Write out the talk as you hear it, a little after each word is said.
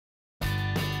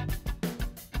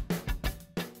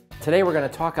Today we're going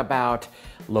to talk about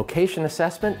location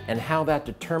assessment and how that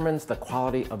determines the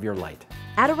quality of your light.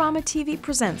 AdoramaTV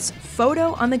presents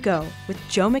Photo on the Go with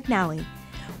Joe McNally,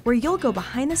 where you'll go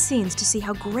behind the scenes to see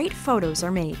how great photos are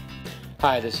made.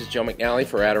 Hi, this is Joe McNally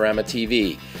for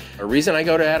AdoramaTV. A reason I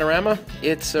go to Adorama?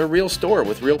 It's a real store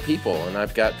with real people, and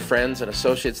I've got friends and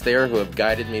associates there who have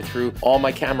guided me through all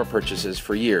my camera purchases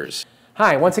for years.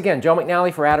 Hi, once again, Joe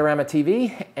McNally for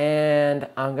AdoramaTV, and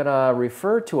I'm going to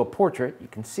refer to a portrait. You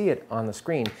can see it on the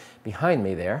screen behind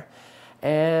me there.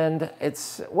 And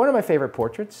it's one of my favorite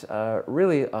portraits,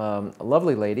 really a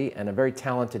lovely lady and a very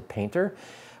talented painter.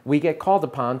 We get called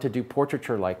upon to do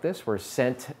portraiture like this. We're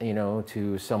sent,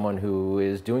 to someone who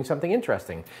is doing something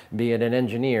interesting, be it an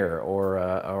engineer or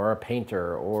a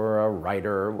painter or a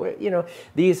writer.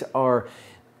 These are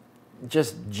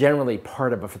just generally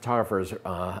part of a photographer's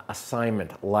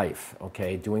assignment life,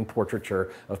 okay? Doing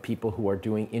portraiture of people who are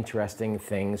doing interesting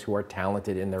things, who are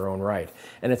talented in their own right.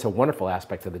 And it's a wonderful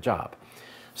aspect of the job.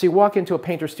 So you walk into a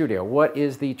painter studio. What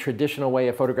is the traditional way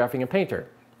of photographing a painter?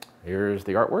 Here's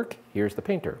the artwork, here's the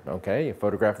painter, okay? You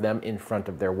photograph them in front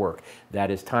of their work.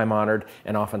 That is time-honored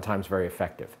and oftentimes very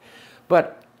effective.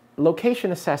 But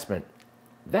location assessment,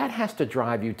 that has to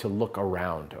drive you to look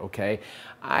around, okay?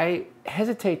 I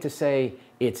hesitate to say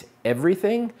it's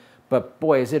everything, but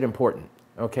boy, is it important,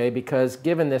 okay? Because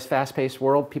given this fast-paced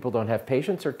world, people don't have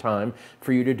patience or time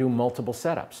for you to do multiple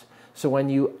setups. So when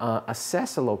you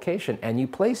assess a location and you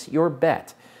place your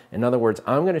bet, in other words,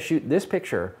 I'm going to shoot this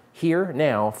picture here,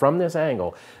 now, from this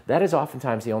angle, that is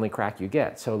oftentimes the only crack you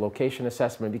get. So location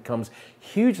assessment becomes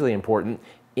hugely important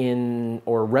in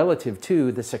or relative to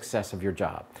the success of your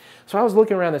job. So I was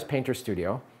looking around this painter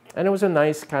studio, and it was a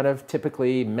nice kind of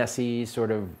typically messy,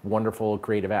 sort of wonderful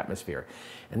creative atmosphere.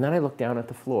 And then I looked down at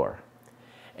the floor,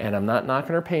 and I'm not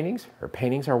knocking her paintings. Her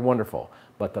paintings are wonderful,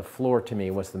 but the floor to me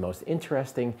was the most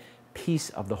interesting piece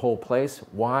of the whole place.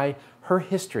 Why? Her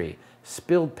history,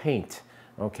 spilled paint,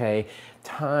 okay,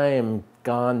 time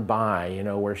gone by,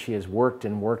 where she has worked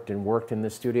and worked and worked in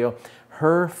this studio.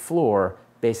 Her floor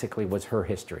basically was her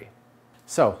history.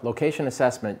 So location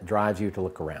assessment drives you to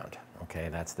look around, okay?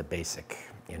 That's the basic,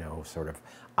 sort of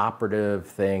operative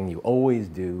thing you always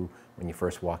do when you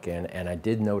first walk in. And I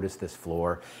did notice this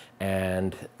floor,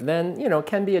 and then, it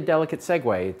can be a delicate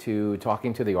segue to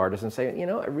talking to the artist and saying,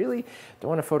 I really don't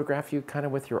want to photograph you kind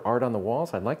of with your art on the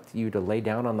walls. I'd like you to lay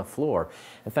down on the floor.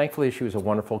 And thankfully, she was a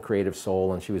wonderful creative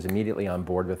soul, and she was immediately on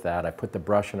board with that. I put the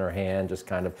brush in her hand, just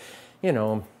kind of,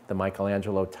 the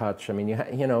Michelangelo touch. I mean, you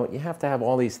have to have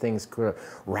all these things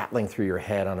rattling through your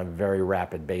head on a very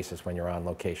rapid basis when you're on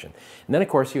location. And then, of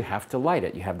course, you have to light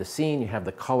it. You have the scene, you have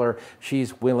the color,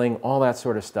 she's willing, all that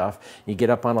sort of stuff. You get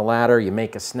up on a ladder, you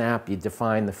make a snap, you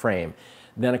define the frame.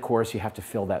 Then, of course, you have to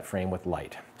fill that frame with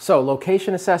light. So,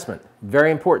 location assessment,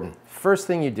 very important. First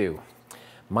thing you do.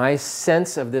 My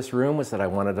sense of this room was that I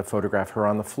wanted to photograph her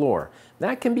on the floor.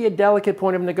 That can be a delicate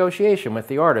point of negotiation with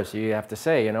the artist. You have to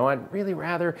say, I'd really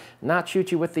rather not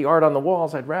shoot you with the art on the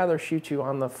walls. I'd rather shoot you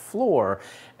on the floor.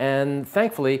 And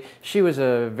thankfully, she was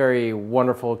a very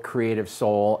wonderful, creative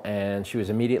soul, and she was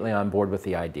immediately on board with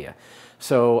the idea.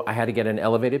 So I had to get an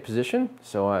elevated position.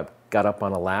 So I got up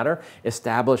on a ladder,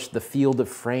 established the field of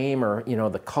frame, or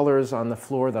the colors on the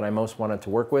floor that I most wanted to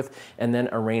work with, and then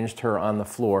arranged her on the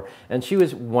floor. And she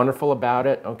was wonderful about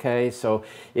it, okay? So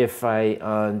if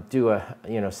I do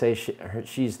a, say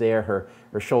she's there,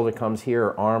 her shoulder comes here,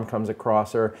 her arm comes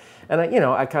across her, and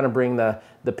I kind of bring the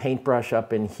paintbrush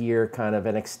up in here, kind of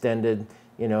an extended,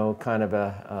 kind of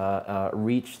a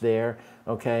reach there,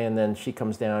 okay? And then she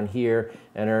comes down here,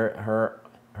 and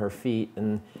her feet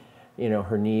and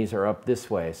her knees are up this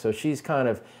way. So she's kind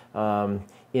of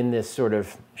in this sort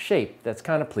of shape that's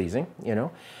kind of pleasing,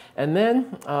 And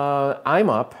then I'm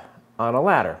up on a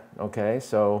ladder, okay?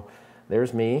 So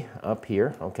there's me up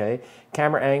here, okay?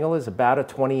 Camera angle is about a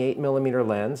 28mm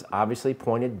lens, obviously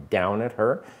pointed down at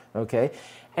her, okay?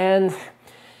 And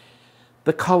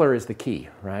the color is the key,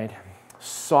 right?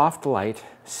 Soft light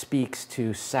speaks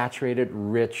to saturated,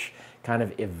 rich, kind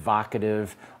of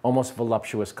evocative, almost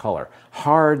voluptuous color.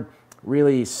 Hard,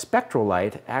 really spectral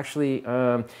light actually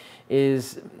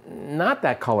is not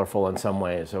that colorful in some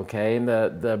ways, okay? And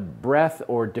the breadth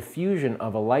or diffusion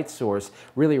of a light source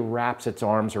really wraps its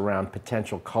arms around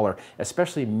potential color,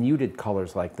 especially muted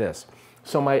colors like this.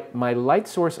 So my light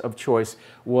source of choice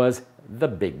was the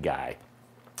big guy.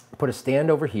 Put a stand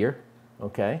over here,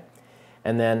 okay?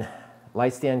 And then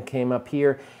light stand came up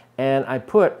here, and I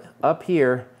put up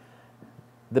here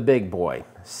the big boy,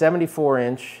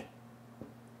 74-inch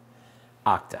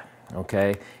Octa,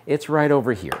 okay? It's right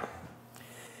over here.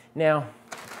 Now,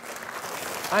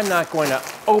 I'm not going to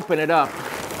open it up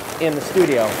in the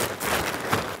studio.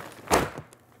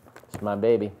 It's my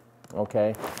baby,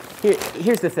 okay?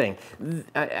 Here's the thing,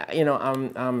 you know,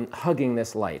 I'm hugging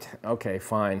this light. Okay,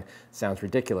 fine, sounds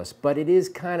ridiculous, but it is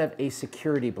kind of a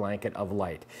security blanket of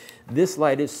light. This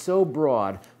light is so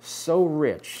broad, so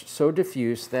rich, so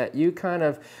diffuse that you kind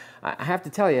of, I have to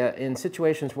tell you, in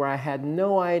situations where I had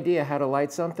no idea how to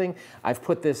light something, I've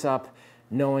put this up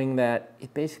knowing that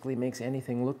it basically makes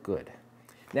anything look good.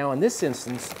 Now in this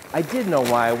instance, I did know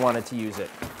why I wanted to use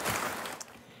it.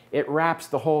 It wraps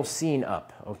the whole scene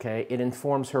up, okay? It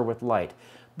informs her with light.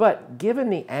 But given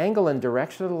the angle and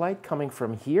direction of the light coming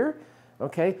from here,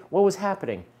 okay, what was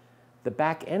happening? The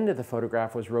back end of the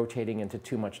photograph was rotating into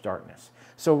too much darkness.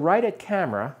 So right at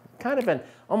camera, kind of an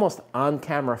almost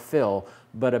on-camera fill,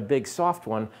 but a big soft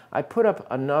one, I put up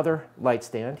another light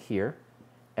stand here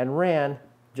and ran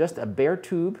just a bare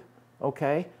tube,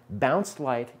 okay, bounced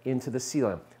light into the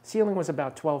ceiling. Ceiling was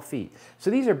about 12 feet. So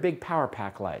these are big power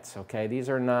pack lights, okay? These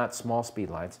are not small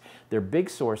speed lights. They're big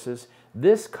sources.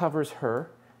 This covers her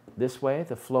this way.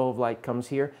 The flow of light comes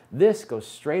here. This goes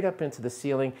straight up into the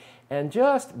ceiling and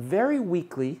just very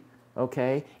weakly,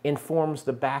 okay, informs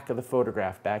the back of the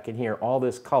photograph back in here, all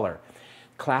this color.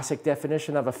 Classic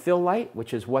definition of a fill light,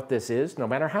 which is what this is, no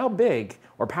matter how big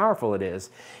or powerful it is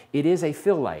a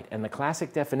fill light. And the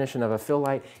classic definition of a fill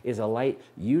light is a light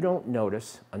you don't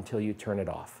notice until you turn it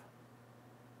off.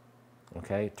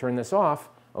 Okay, turn this off,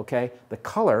 okay, the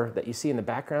color that you see in the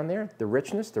background there, the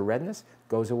richness, the redness,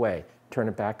 goes away. Turn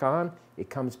it back on,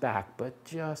 it comes back, but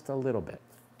just a little bit.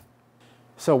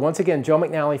 So once again, Joe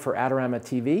McNally for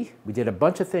AdoramaTV. We did a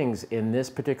bunch of things in this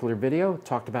particular video,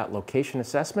 talked about location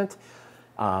assessment,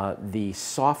 the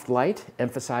soft light,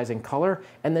 emphasizing color,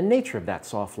 and the nature of that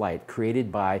soft light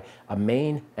created by a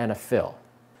main and a fill.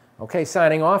 Okay,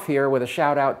 signing off here with a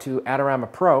shout out to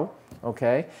Adorama Pro.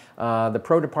 Okay, the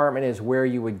Pro department is where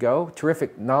you would go.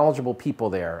 Terrific, knowledgeable people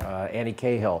there. Andy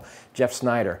Cahill, Jeff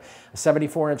Snyder. A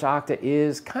 74-inch Octa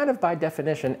is kind of by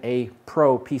definition a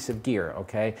Pro piece of gear,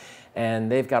 okay?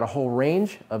 And they've got a whole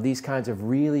range of these kinds of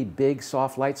really big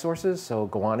soft light sources, so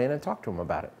go on in and talk to them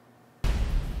about it.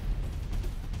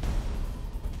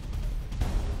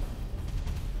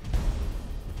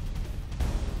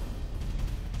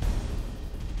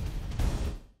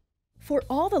 For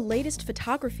all the latest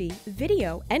photography,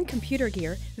 video, and computer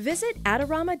gear, visit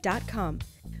Adorama.com.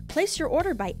 Place your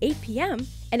order by 8 p.m.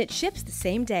 and it ships the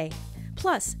same day.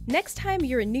 Plus, next time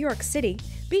you're in New York City,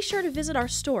 be sure to visit our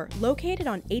store located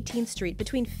on 18th Street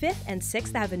between 5th and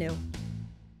 6th Avenue.